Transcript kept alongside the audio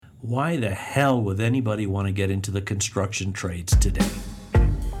Why the hell would anybody want to get into the construction trades today?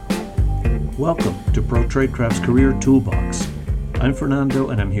 Welcome to Pro Tradecraft's Career Toolbox. I'm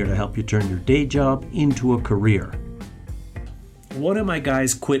Fernando, and I'm here to help you turn your day job into a career. One of my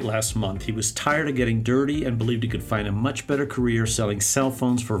guys quit last month. He was tired of getting dirty and believed he could find a much better career selling cell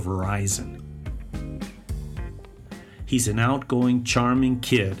phones for Verizon. He's an outgoing, charming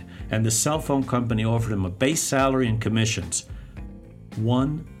kid, and the cell phone company offered him a base salary and commissions.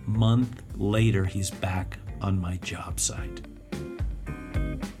 1 month later, he's back on my job site.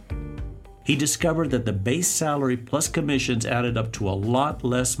 He discovered that the base salary plus commissions added up to a lot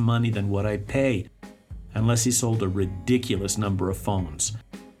less money than what I paid, unless he sold a ridiculous number of phones.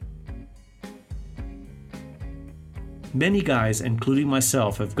 Many guys, including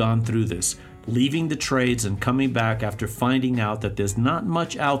myself, have gone through this, leaving the trades and coming back after finding out that there's not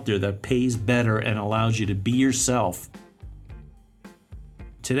much out there that pays better and allows you to be yourself.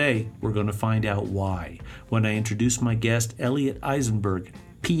 Today, we're going to find out why when I introduce my guest, Elliot Eisenberg,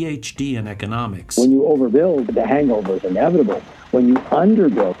 PhD in economics. When you overbuild, the hangover is inevitable. When you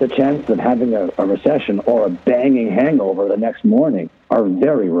underbuild, the chances of having a recession or a banging hangover the next morning are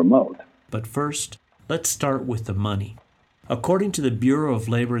very remote. But first, let's start with the money. According to the Bureau of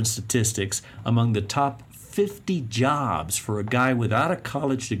Labor and Statistics, among the top 50 jobs for a guy without a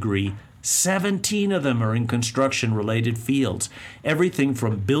college degree, 17 of them are in construction-related fields, everything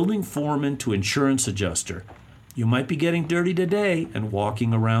from building foreman to insurance adjuster. You might be getting dirty today and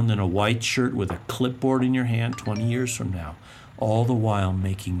walking around in a white shirt with a clipboard in your hand 20 years from now, all the while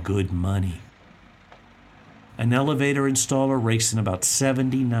making good money. An elevator installer rakes in about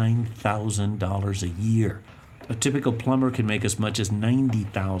 $79,000 a year. A typical plumber can make as much as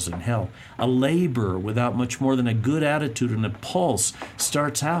 $90,000. Hell, a laborer without much more than a good attitude and a pulse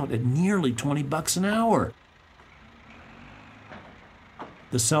starts out at nearly $20 an hour.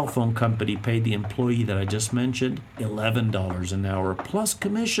 The cell phone company paid the employee that I just mentioned $11 an hour plus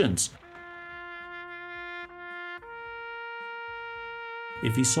commissions.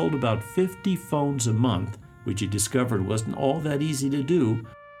 If he sold about 50 phones a month, which he discovered wasn't all that easy to do,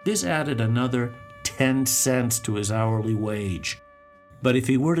 this added another 10 cents to his hourly wage. But if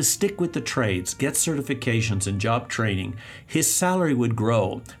he were to stick with the trades, get certifications and job training, his salary would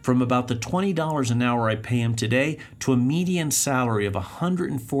grow from about the $20 an hour I pay him today to a median salary of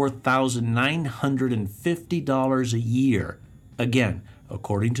 $104,950 a year. Again,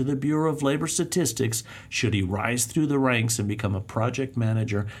 according to the Bureau of Labor Statistics, should he rise through the ranks and become a project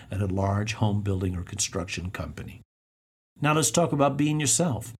manager at a large home building or construction company. Now let's talk about being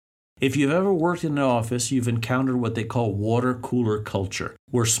yourself. If you've ever worked in an office, you've encountered what they call water cooler culture,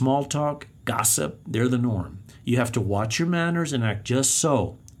 where small talk, gossip, they're the norm. You have to watch your manners and act just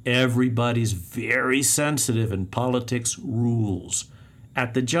so. Everybody's very sensitive and politics rules.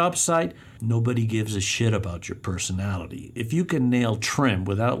 At the job site, nobody gives a shit about your personality. If you can nail trim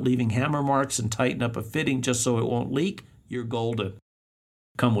without leaving hammer marks and tighten up a fitting just so it won't leak, you're golden.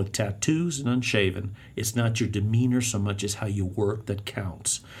 Come with tattoos and unshaven. It's not your demeanor so much as how you work that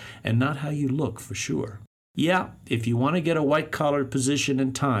counts, and not how you look for sure. Yeah, if you want to get a white-collar position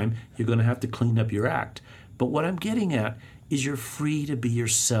in time, you're going to have to clean up your act. But what I'm getting at is you're free to be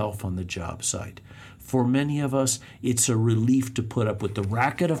yourself on the job site. For many of us, it's a relief to put up with the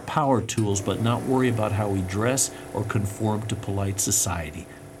racket of power tools but not worry about how we dress or conform to polite society.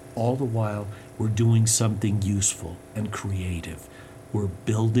 All the while, we're doing something useful and creative. We're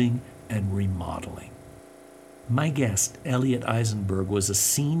building and remodeling. My guest, Elliot Eisenberg, was a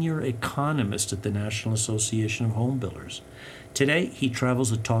senior economist at the National Association of Home Builders. Today, he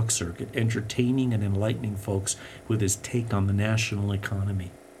travels a talk circuit, entertaining and enlightening folks with his take on the national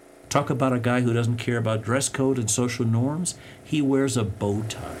economy. Talk about a guy who doesn't care about dress code and social norms. He wears a bow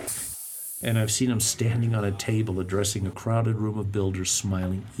tie. And I've seen him standing on a table addressing a crowded room of builders,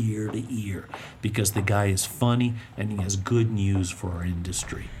 smiling ear to ear, because the guy is funny and he has good news for our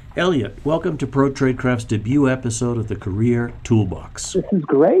industry. Elliot, welcome to Pro Tradecraft's debut episode of the Career Toolbox. This is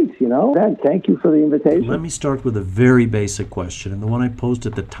great, Thank you for the invitation. Let me start with a very basic question, and the one I posed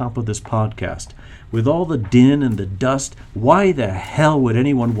at the top of this podcast. With all the din and the dust, why the hell would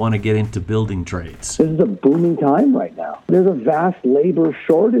anyone want to get into building trades? This is a booming time right now. There's a vast labor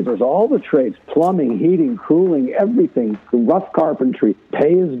shortage. There's all the trades, plumbing, heating, cooling, everything, rough carpentry.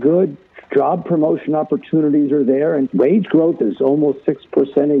 Pay is good. Job promotion opportunities are there, and wage growth is almost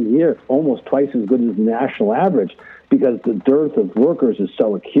 6% a year, almost twice as good as the national average, because the dearth of workers is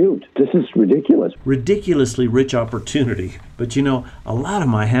so acute. This is ridiculous. Ridiculously rich opportunity. But a lot of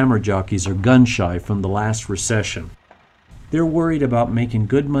my hammer jockeys are gun-shy from the last recession. They're worried about making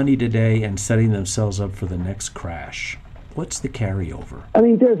good money today and setting themselves up for the next crash. What's the carryover? I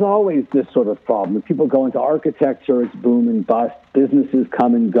mean, there's always this sort of problem. If people go into architecture, it's boom and bust. Businesses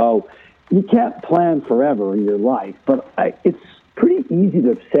come and go. You can't plan forever in your life, but it's pretty easy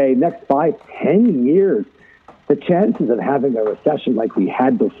to say next 5-10 years, the chances of having a recession like we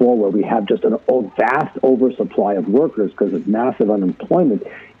had before, where we have just a vast oversupply of workers because of massive unemployment,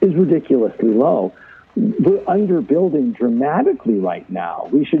 is ridiculously low. We're underbuilding dramatically right now.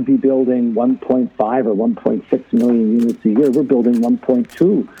 We should be building 1.5 or 1.6 million units a year. We're building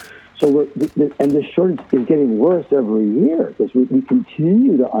 1.2. So and the shortage is getting worse every year because we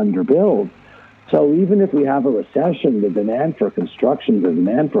continue to underbuild. So even if we have a recession, the demand for construction, the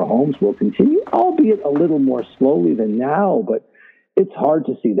demand for homes will continue, albeit a little more slowly than now. But it's hard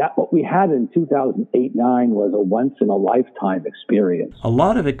to see that. What we had in 2008-9 was a once-in-a-lifetime experience. A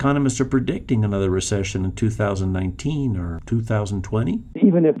lot of economists are predicting another recession in 2019 or 2020.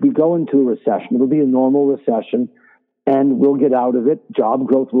 Even if we go into a recession, it'll be a normal recession, and we'll get out of it. Job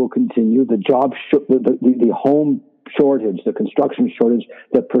growth will continue. The home shortage, the construction shortage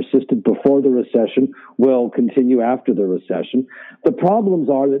that persisted before the recession will continue after the recession. The problems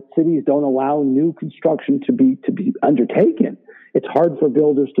are that cities don't allow new construction to be undertaken. It's hard for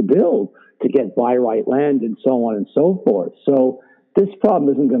builders to build, to get buy right land and so on and so forth. So this problem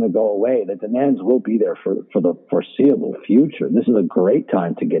isn't going to go away. The demands will be there for the foreseeable future. This is a great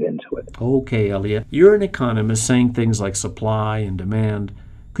time to get into it. Okay, Elliot. You're an economist saying things like supply and demand.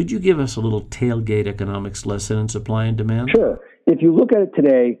 Could you give us a little tailgate economics lesson in supply and demand? Sure. If you look at it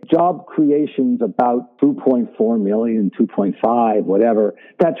today, job creation's about 2.4 million, 2.5, whatever.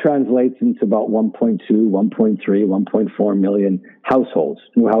 That translates into about 1.2, 1.3, 1.4 million households,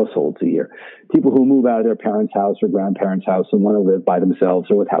 new households a year. People who move out of their parents' house or grandparents' house and want to live by themselves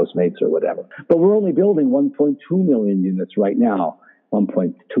or with housemates or whatever. But we're only building 1.2 million units right now,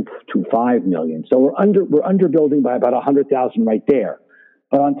 1.25 million. So we're underbuilding by about 100,000 right there.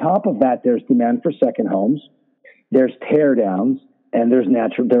 But on top of that, there's demand for second homes, there's tear downs, and there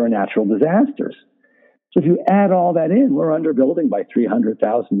are natural disasters. So if you add all that in, we're underbuilding by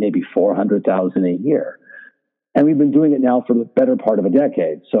 300,000, maybe 400,000 a year. And we've been doing it now for the better part of a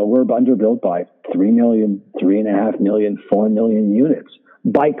decade. So we're underbuilt by 3 million, 3.5 million, 4 million units.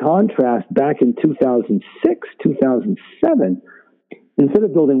 By contrast, back in 2006, 2007, instead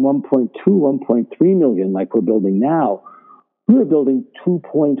of building 1.2, 1.3 million like we're building now, we were building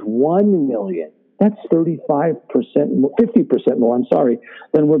 2.1 million. That's 35%, 50% more,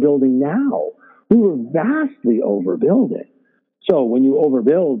 than we're building now. We were vastly overbuilding. So when you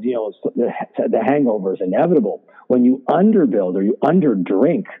overbuild, the hangover is inevitable. When you underbuild or you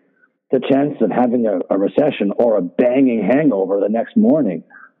underdrink, the chances of having a recession or a banging hangover the next morning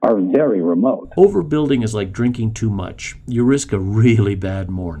are very remote. Overbuilding is like drinking too much. You risk a really bad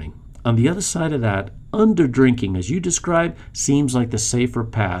morning. On the other side of that, underdrinking, as you described, seems like the safer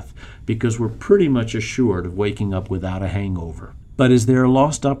path because we're pretty much assured of waking up without a hangover. But is there a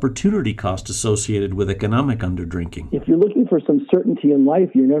lost opportunity cost associated with economic underdrinking? If you're looking for some certainty in life,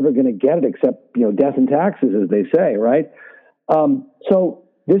 you're never going to get it except, death and taxes, as they say, right? So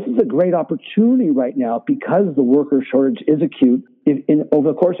this is a great opportunity right now because the worker shortage is acute. Over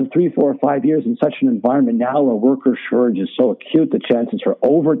the course of 3, 4, or 5 years in such an environment now where worker shortage is so acute, the chances for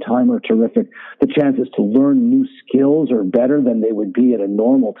overtime are terrific. The chances to learn new skills are better than they would be at a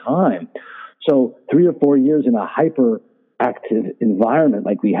normal time. So 3 or 4 years in a hyperactive environment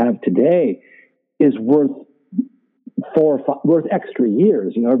like we have today is worth extra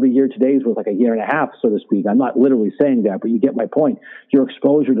years. Every year today is worth like a year and a half, so to speak. I'm not literally saying that, but you get my point. Your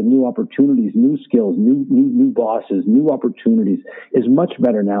exposure to new opportunities, new skills, new bosses, new opportunities is much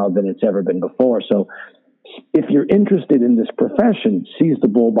better now than it's ever been before. So if you're interested in this profession, seize the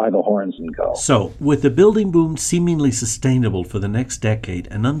bull by the horns and go. So, with the building boom seemingly sustainable for the next decade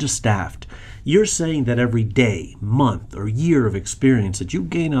and understaffed, you're saying that every day, month, or year of experience that you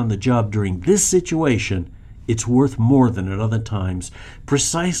gain on the job during this situation, it's worth more than at other times,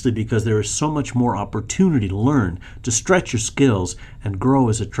 precisely because there is so much more opportunity to learn, to stretch your skills, and grow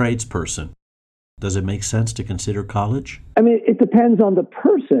as a tradesperson. Does it make sense to consider college? I mean, it depends on the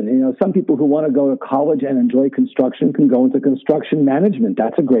person. Some people who want to go to college and enjoy construction can go into construction management.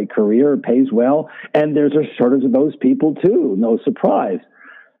 That's a great career. It pays well. And there's a shortage of those people, too. No surprise.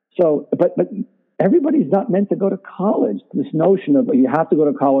 So, but everybody's not meant to go to college. This notion of you have to go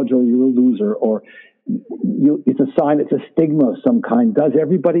to college or you're a loser or it's a sign, it's a stigma of some kind, does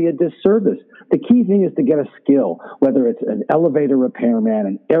everybody a disservice. The key thing is to get a skill, whether it's an elevator repairman,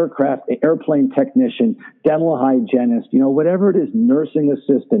 an airplane technician, dental hygienist, whatever it is, nursing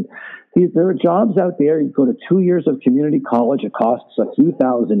assistant. There are jobs out there. You go to 2 years of community college. It costs a few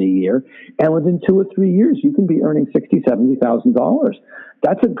thousand a year. And within 2 or 3 years, you can be earning $60,000, $70,000.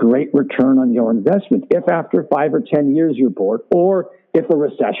 That's a great return on your investment. If after 5 or 10 years you're bored, or if a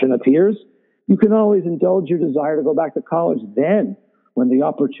recession appears, you can always indulge your desire to go back to college then when the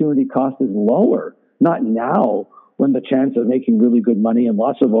opportunity cost is lower, not now when the chance of making really good money and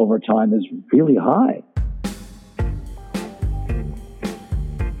lots of overtime is really high.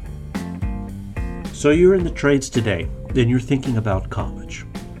 So you're in the trades today, and you're thinking about college.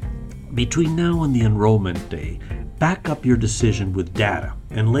 Between now and the enrollment day, back up your decision with data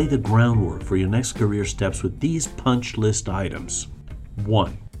and lay the groundwork for your next career steps with these punch list items.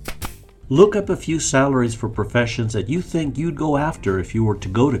 1. Look up a few salaries for professions that you think you'd go after if you were to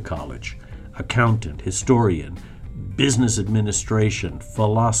go to college. Accountant, historian, business administration,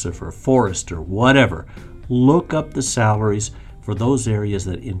 philosopher, forester, whatever. Look up the salaries for those areas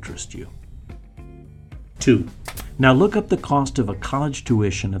that interest you. 2. Now look up the cost of a college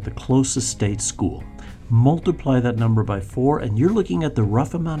tuition at the closest state school. Multiply that number by 4, and you're looking at the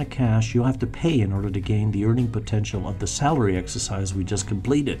rough amount of cash you'll have to pay in order to gain the earning potential of the salary exercise we just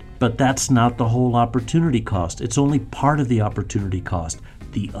completed. But that's not the whole opportunity cost. It's only part of the opportunity cost.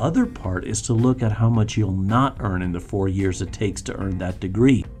 The other part is to look at how much you'll not earn in the 4 years it takes to earn that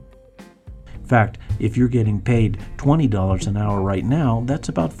degree. In fact, if you're getting paid $20 an hour right now, that's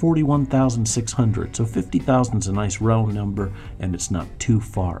about $41,600. So $50,000 is a nice round number, and it's not too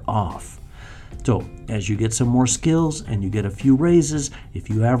far off. So as you get some more skills and you get a few raises, if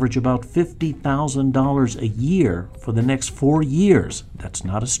you average about $50,000 a year for the next 4 years, that's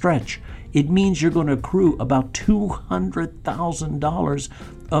not a stretch. It means you're going to accrue about $200,000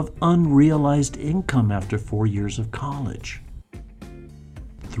 of unrealized income after 4 years of college.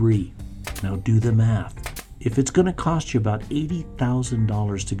 3. Now do the math. If it's going to cost you about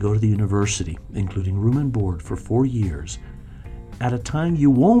 $80,000 to go to the university, including room and board for 4 years, at a time you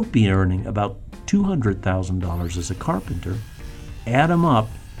won't be earning about $200,000 as a carpenter, add them up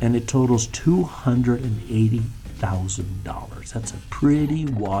and it totals $280,000. That's a pretty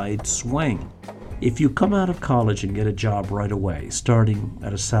wide swing. If you come out of college and get a job right away, starting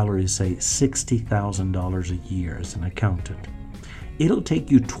at a salary of say $60,000 a year as an accountant, it'll take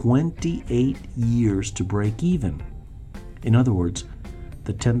you 28 years to break even. In other words,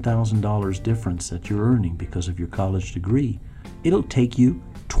 the $10,000 difference that you're earning because of your college degree, it'll take you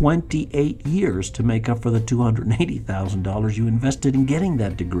 28 years to make up for the $280,000 you invested in getting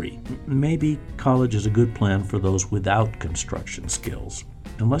that degree. Maybe college is a good plan for those without construction skills,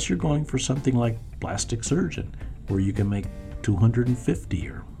 unless you're going for something like plastic surgeon, where you can make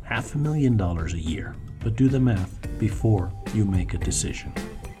 $250,000 or $500,000 a year. But do the math before you make a decision.